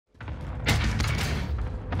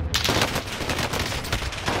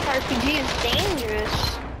RPG is dangerous.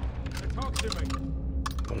 Talk to me.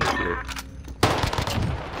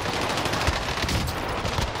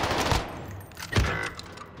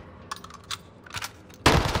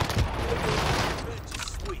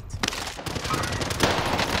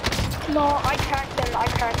 No, I cracked him. I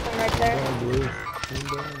cracked him right there.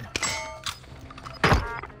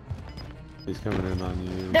 He's coming in on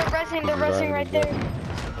you. They're resing right there.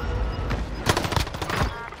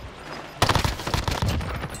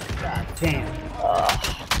 God damn.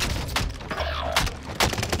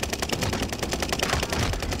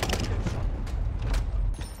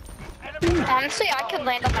 Honestly, I could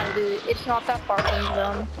land on my loot. It's not that far from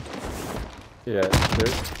them. Yeah,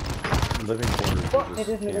 there's living quarters. What did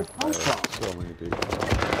this nigga come from? So many dudes.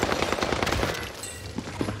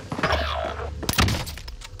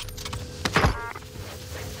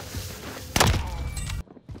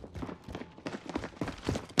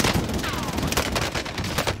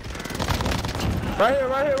 Right here,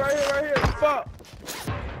 right here, right here, right here. Fuck.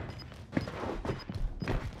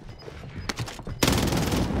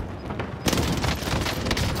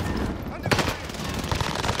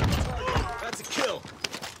 That's a kill.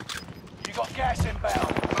 You got gas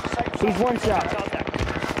inbound. He's one shot.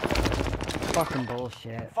 Fucking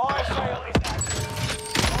bullshit. Fire sale is active.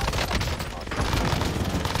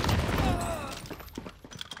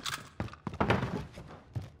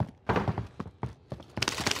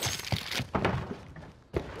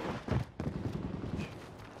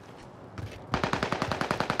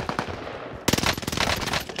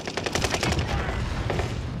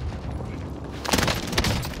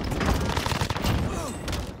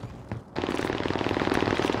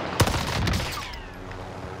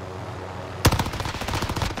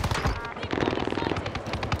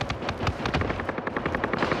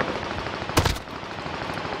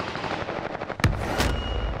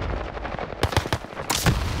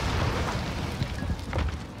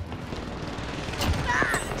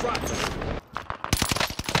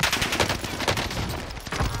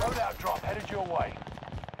 Loadout drop headed your way.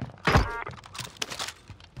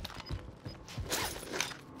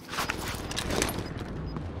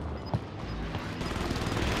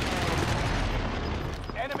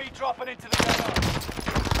 Enemy dropping into the gun.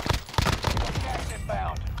 Gas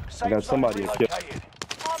inbound. I got somebody to kill.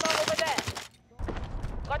 Oh no, over there.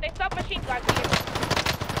 Got a submachine gun here.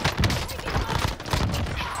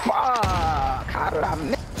 Fuck! How did I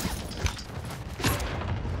miss?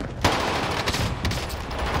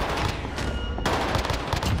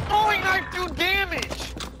 Throwing knife do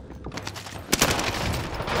damage.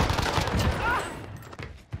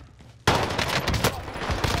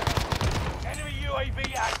 Enemy UAV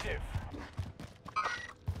active.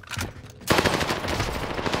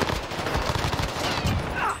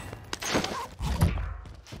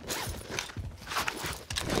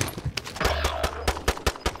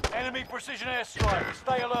 Enemy precision airstrike.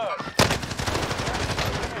 Stay alert.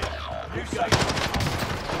 New safe.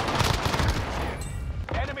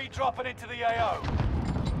 Enemy dropping into the AO.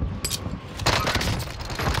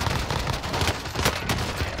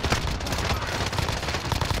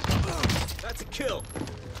 That's a kill.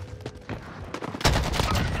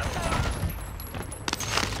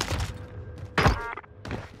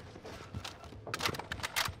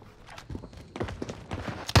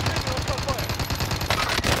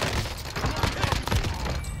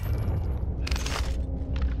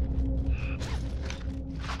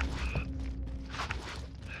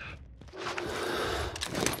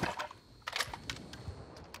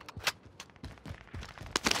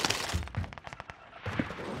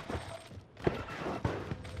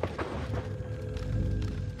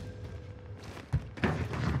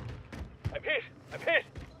 I'm hit!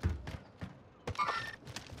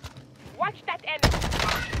 Watch that enemy.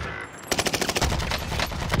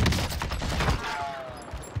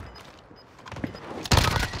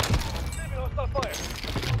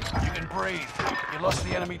 You can breathe. You lost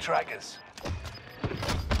the enemy trackers.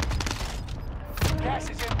 Gas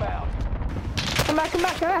is inbound. Come back, come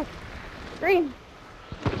back, come back. Green.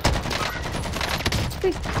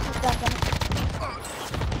 Please.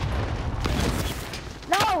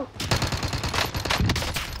 No!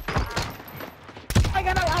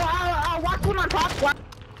 I'll walk him on top.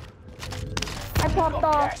 I popped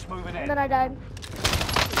off, and then I died.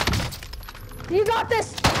 You got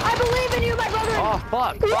this! I believe in you, my brother! Oh,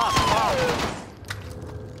 fuck.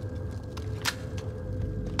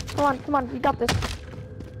 Come on, you got this.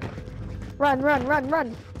 Run.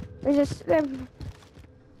 There's just... Get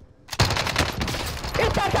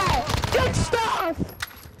that guy! Good stuff!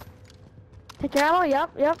 Take your ammo, yep.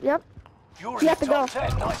 You're You in have the to go. top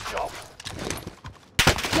 10. Nice job.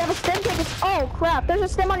 You have a stim. Take this. Oh crap! There's a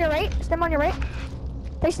stim on your right. Stim on your right.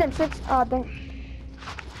 Take stim. Six. Oh dang.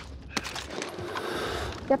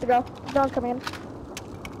 You have to go. Don't come in.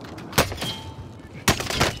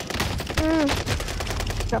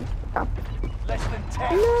 Come. Less than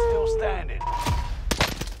 10 still standing.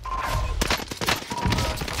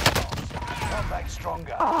 Come back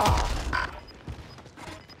stronger.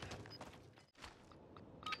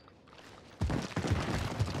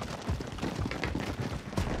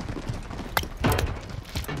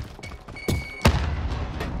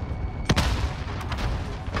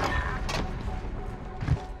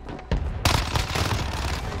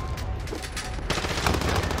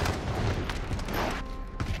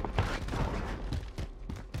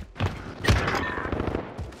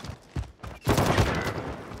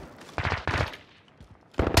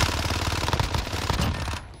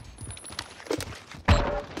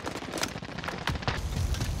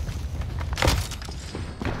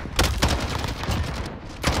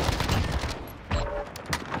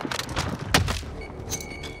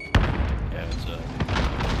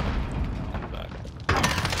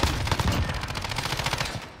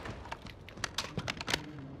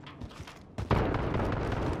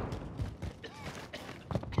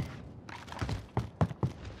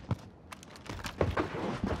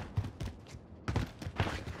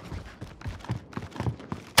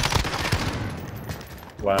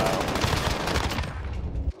 Wow.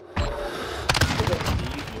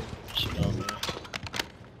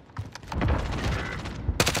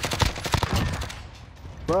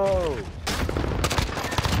 Bro.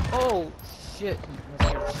 Oh shit! That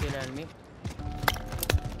scared the shit out of me.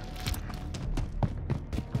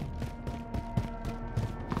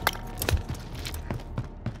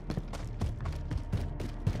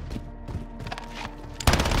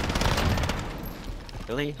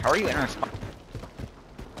 Really? How are you in our spot?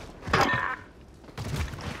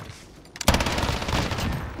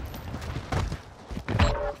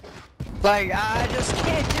 Like, I just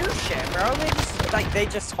can't do shit, bro. They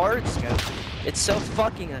just hard scope. It's so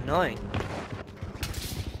fucking annoying.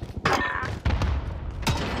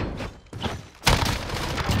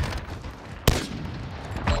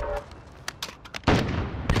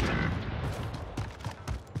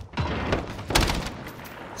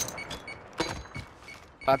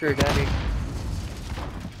 Pop your daddy.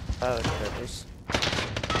 Oh, goodness.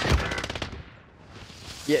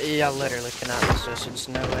 Yeah, literally cannot resist. There's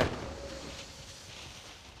no way.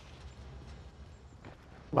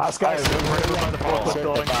 Last guy is right by the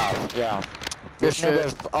ball. Yeah. This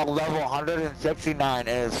nigga's a level 169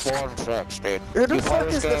 and is 4 and 6, dude. Who the fuck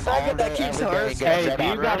is the faggot that keeps hers? Hey, do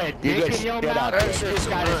you got a dick in your mouth? Or you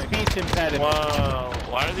got a speech impediment? Whoa,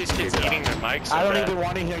 why are these kids eating their mics so I don't bad? even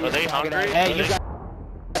want to hear you. Are they hungry? Hey, you Are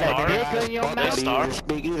got they a dick in your Are they mouth? starved?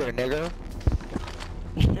 Speak either, nigga.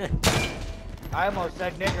 I almost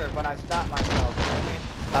said nigger, but I stopped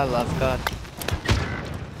myself. I love God.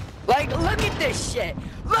 Like, look at this shit!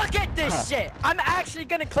 Look at this shit! I'm actually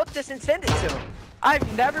gonna clip this and send it to him.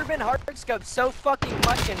 I've never been hardscoped so fucking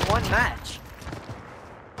much in one match.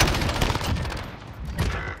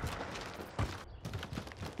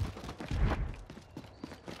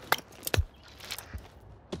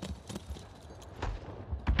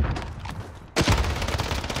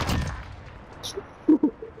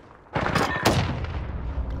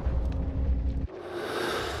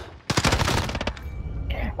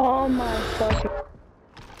 Oh my fucking.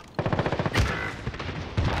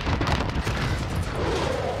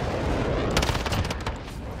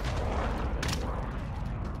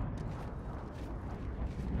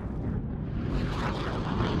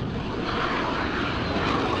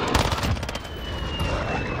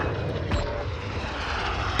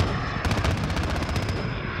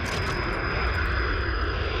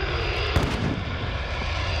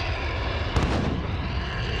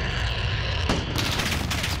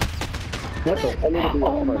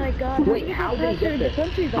 Oh my god, wait, how did you get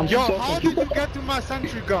this? Yo, how did you get to my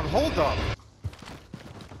sentry gun? Hold up.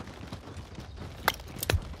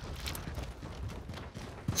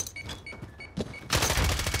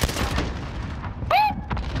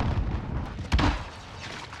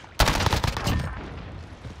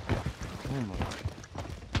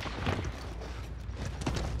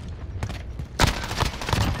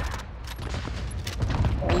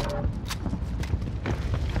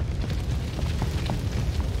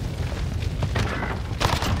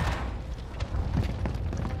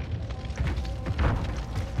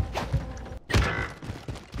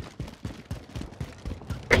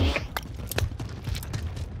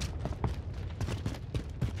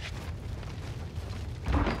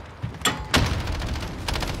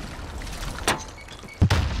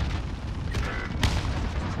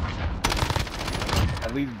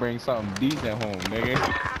 at least bring something decent home, nigga.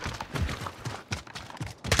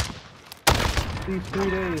 These 3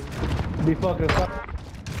 days be fucking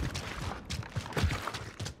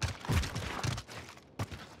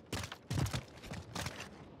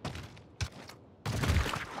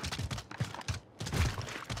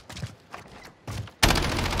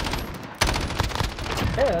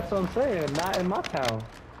Yeah, that's what I'm saying. Not in my town.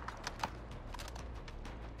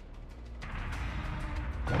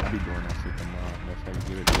 I'll be doing that shit tomorrow. That's how you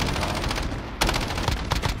get it done.